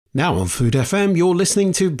Now on Food FM, you're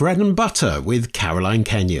listening to Bread and Butter with Caroline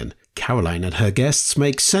Kenyon. Caroline and her guests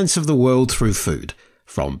make sense of the world through food,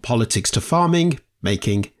 from politics to farming,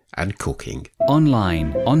 making and cooking.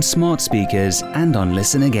 Online, on smart speakers and on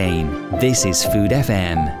Listen Again. This is Food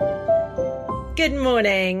FM. Good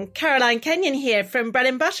morning. Caroline Kenyon here from Bread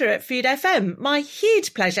and Butter at Food FM. My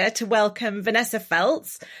huge pleasure to welcome Vanessa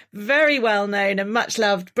Feltz, very well-known and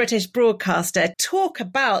much-loved British broadcaster, talk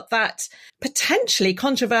about that potentially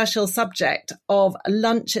controversial subject of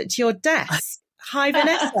lunch at your desk. Hi,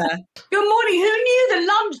 Vanessa. Good morning. Who knew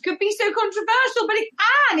that lunch could be so controversial? But it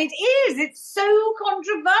can. It is. It's so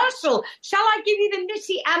controversial. Shall I give you the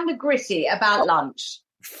nitty and the gritty about lunch?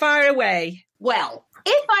 Fire away. Well,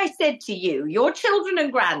 if I said to you, your children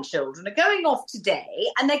and grandchildren are going off today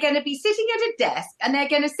and they're going to be sitting at a desk and they're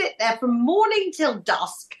going to sit there from morning till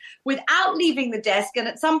dusk without leaving the desk, and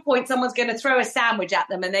at some point someone's going to throw a sandwich at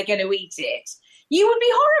them and they're going to eat it, you would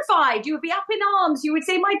be horrified. You would be up in arms. You would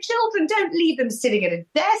say, my children, don't leave them sitting at a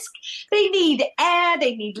desk. They need air.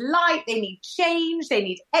 They need light. They need change. They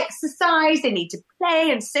need exercise. They need to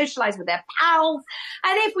play and socialize with their pals.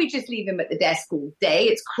 And if we just leave them at the desk all day,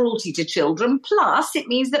 it's cruelty to children. Plus, it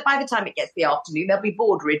means that by the time it gets the afternoon, they'll be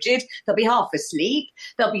bored rigid. They'll be half asleep.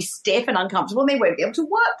 They'll be stiff and uncomfortable. And they won't be able to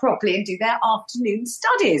work properly and do their afternoon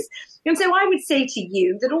studies. And so I would say to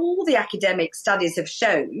you that all the academic studies have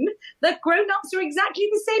shown that grown-ups are exactly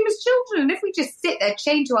the same as children. And if we just sit there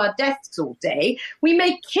chained to our desks all day, we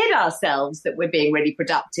may kid ourselves that we're being really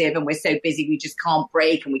productive and we're so busy we just can't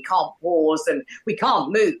break and we can't pause and we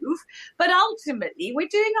can't move. But ultimately, we're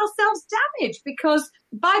doing ourselves damage, because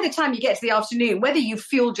by the time you get to the afternoon, whether you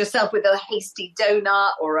fueled yourself with a hasty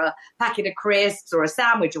donut or a packet of crisps or a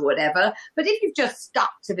sandwich or whatever, but if you've just stuck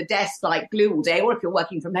to the desk like glue all day, or if you're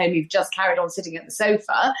working from home, you've just carried on sitting at the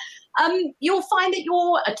sofa, you'll find that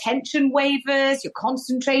your attention wavers, your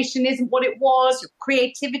concentration isn't what it was, your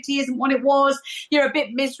creativity isn't what it was, you're a bit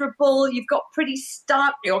miserable, you've got pretty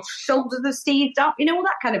stuck, your shoulders are seized up, all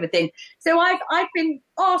that kind of a thing. So I've been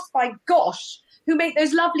asked by Gosh, who make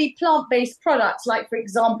those lovely plant-based products, like, for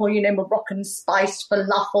example, Moroccan spiced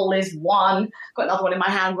falafel is one. Got another one in my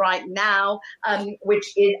hand right now,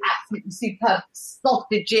 which is absolutely superb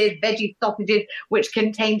sausages, veggie sausages, which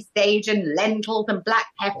contain sage and lentils and black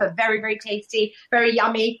pepper. Very, very tasty, very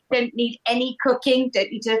yummy. Don't need any cooking.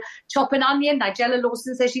 Don't need to chop an onion. Nigella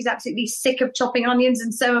Lawson says she's absolutely sick of chopping onions,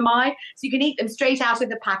 and so am I. So you can eat them straight out of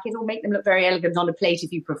the packet or make them look very elegant on a plate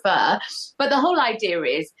if you prefer. But the whole idea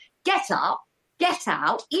is get up, get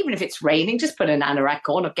out, even if it's raining, just put an anorak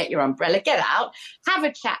on or get your umbrella, get out, have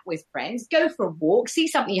a chat with friends, go for a walk, see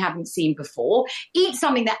something you haven't seen before, eat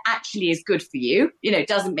something that actually is good for you,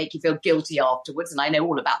 doesn't make you feel guilty afterwards. And I know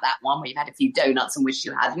all about that one where you've had a few donuts and wish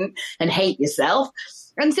you hadn't and hate yourself.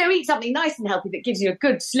 And so eat something nice and healthy that gives you a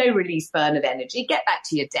good slow release burn of energy, get back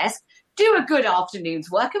to your desk, do a good afternoon's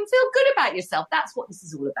work and feel good about yourself. That's what this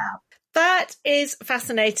is all about. That is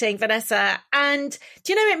fascinating, Vanessa. And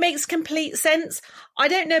do you know, it makes complete sense. I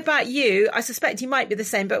don't know about you. I suspect you might be the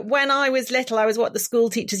same. But when I was little, I was what the school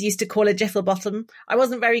teachers used to call a jiffle bottom. I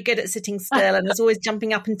wasn't very good at sitting still and was always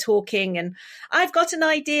jumping up and talking. And I've got an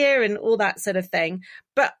idea and all that sort of thing.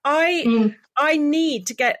 But I need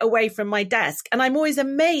to get away from my desk. And I'm always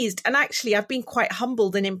amazed. And actually, I've been quite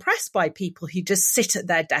humbled and impressed by people who just sit at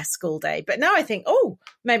their desk all day. But now I think,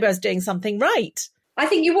 maybe I was doing something right. I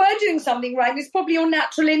think you were doing something right. It's probably your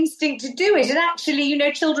natural instinct to do it. And actually,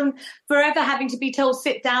 children forever having to be told,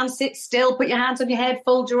 sit down, sit still, put your hands on your head,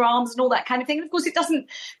 fold your arms and all that kind of thing. And of course, it doesn't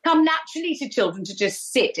come naturally to children to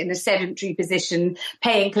just sit in a sedentary position,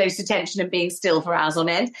 paying close attention and being still for hours on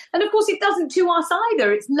end. And of course, it doesn't to us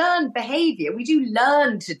either. It's learned behavior. We do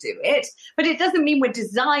learn to do it, but it doesn't mean we're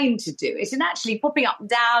designed to do it. And actually popping up and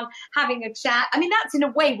down, having a chat. I mean, that's in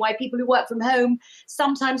a way why people who work from home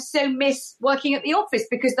sometimes so miss working at the office,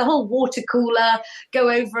 because the whole water cooler, go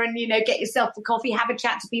over and, get yourself a coffee, have a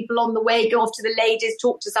chat to people on the way, go off to the ladies,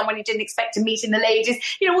 talk to someone you didn't expect to meet in the ladies,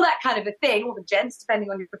 all that kind of a thing, or the gents, depending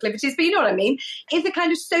on your proclivities. But you know what I mean? It's a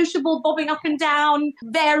kind of sociable bobbing up and down,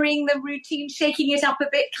 varying the routine, shaking it up a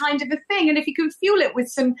bit kind of a thing. And if you can fuel it with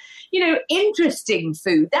some, interesting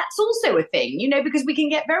food, that's also a thing, because we can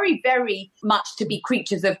get very, very much to be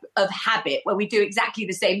creatures of habit, where we do exactly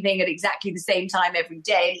the same thing at exactly the same time every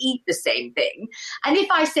day and eat the same thing. And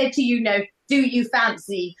if I said to you, do you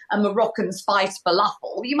fancy a Moroccan spiced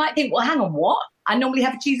falafel? You might think, well, hang on, what? I normally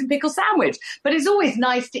have a cheese and pickle sandwich. But it's always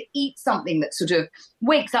nice to eat something that sort of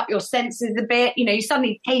wakes up your senses a bit. You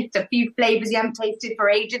suddenly taste a few flavors you haven't tasted for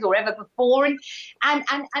ages or ever before. And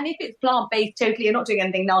if it's plant-based, totally, you're not doing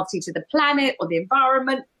anything nasty to the planet or the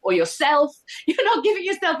environment. or yourself. You're not giving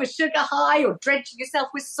yourself a sugar high or drenching yourself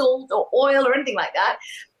with salt or oil or anything like that.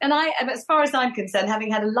 And as far as I'm concerned,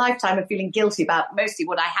 having had a lifetime of feeling guilty about mostly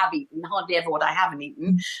what I have eaten, hardly ever what I haven't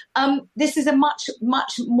eaten, this is a much,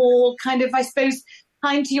 much more kind of, I suppose,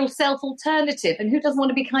 kind to yourself alternative. And who doesn't want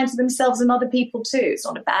to be kind to themselves and other people too? It's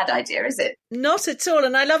not a bad idea, is it? Not at all.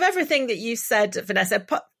 And I love everything that you said, Vanessa.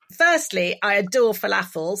 Firstly, I adore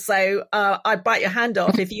falafel, so I'd bite your hand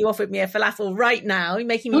off if you offered me a falafel right now. You're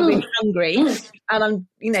making me really hungry, and I'm,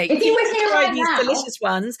 if you were here right these now, delicious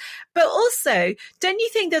ones. But also, don't you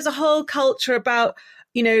think there's a whole culture about,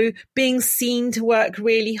 being seen to work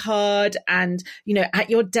really hard and, at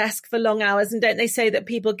your desk for long hours? And don't they say that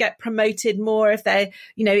people get promoted more if they're,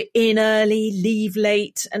 in early, leave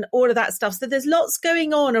late and all of that stuff? So there's lots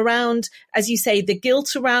going on around, as you say, the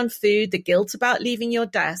guilt around food, the guilt about leaving your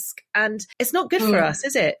desk. And it's not good for us,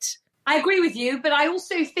 is it? I agree with you, but I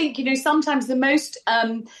also think, sometimes the most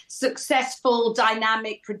successful,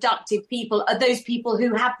 dynamic, productive people are those people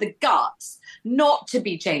who have the guts not to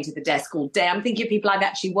be chained to the desk all day. I'm thinking of people I've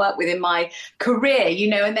actually worked with in my career,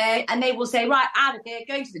 and they will say, right, out of here,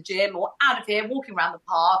 going to the gym, or out of here, walking around the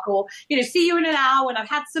park, or, see you in an hour when I've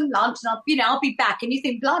had some lunch and I'll be back. And you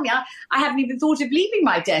think, blimey, I haven't even thought of leaving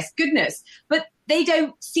my desk, goodness. But they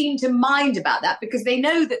don't seem to mind about that because they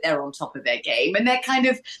know that they're on top of their game, and they're kind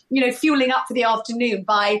of, fueling up for the afternoon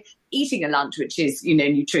by eating a lunch which is,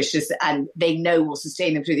 nutritious and they know will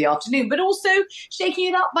sustain them through the afternoon, but also shaking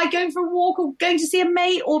it up by going for a walk or going to see a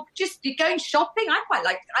mate or just going shopping. I quite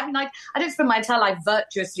like, I don't spend my entire life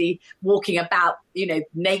virtuously walking about,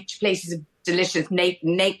 nature places of delicious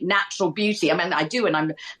natural beauty. I mean, I do, and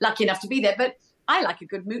I'm lucky enough to be there, but I like a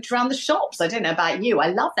good mooch around the shops. I don't know about you. I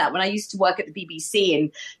love that. When I used to work at the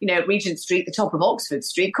BBC in, at Regent Street, the top of Oxford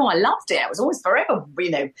Street, I loved it. I was always forever,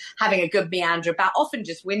 having a good meander about, often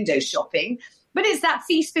just window shopping. But it's that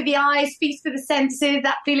feast for the eyes, feast for the senses,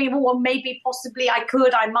 that feeling of, well, maybe, possibly, I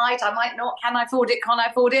could, I might not, can I afford it, can't I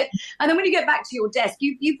afford it? And then when you get back to your desk,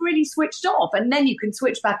 you've really switched off, and then you can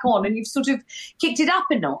switch back on, and you've sort of kicked it up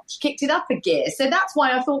a notch, kicked it up a gear. So that's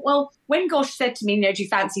why I thought, well, when Gosh said to me, do you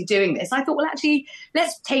fancy doing this? I thought, well, actually,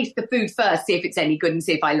 let's taste the food first, see if it's any good and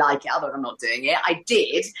see if I like it. Otherwise, I'm not doing it. I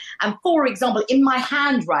did. And for example, in my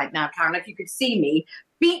hand right now, Karen, if you could see me,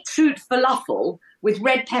 beetroot falafel with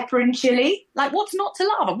red pepper and chili. Like, what's not to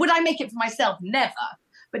love? Would I make it for myself? Never.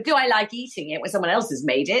 But do I like eating it when someone else has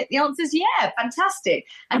made it? The answer is yeah, fantastic.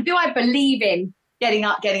 And do I believe in getting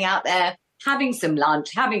out there, having some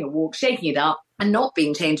lunch, having a walk, shaking it up, and not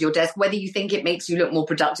being chained to your desk, whether you think it makes you look more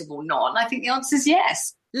productive or not? And I think the answer is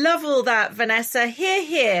yes. Love all that, Vanessa. Hear,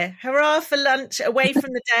 hear. Hurrah for lunch, away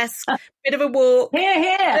from the desk, bit of a walk. Hear,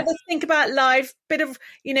 hear. Bit of a think about life, bit of,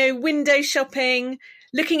 window shopping,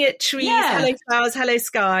 looking at trees, hello flowers, hello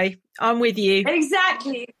sky. I'm with you.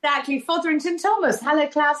 Exactly. Fotherington Thomas, hello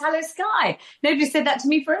clouds, hello sky. Nobody said that to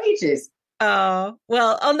me for ages. Oh,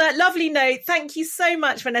 well, on that lovely note, thank you so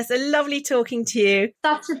much, Vanessa. Lovely talking to you.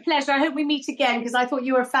 Such a pleasure. I hope we meet again because I thought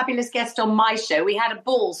you were a fabulous guest on my show. We had a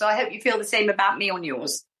ball, so I hope you feel the same about me on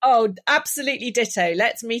yours. Oh, absolutely ditto.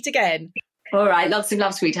 Let's meet again. All right. Lots of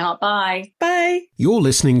love, sweetheart. Bye. Bye. You're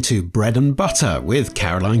listening to Bread and Butter with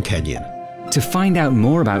Caroline Kenyon. To find out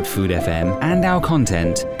more about Food FM and our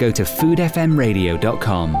content, go to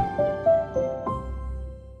foodfmradio.com.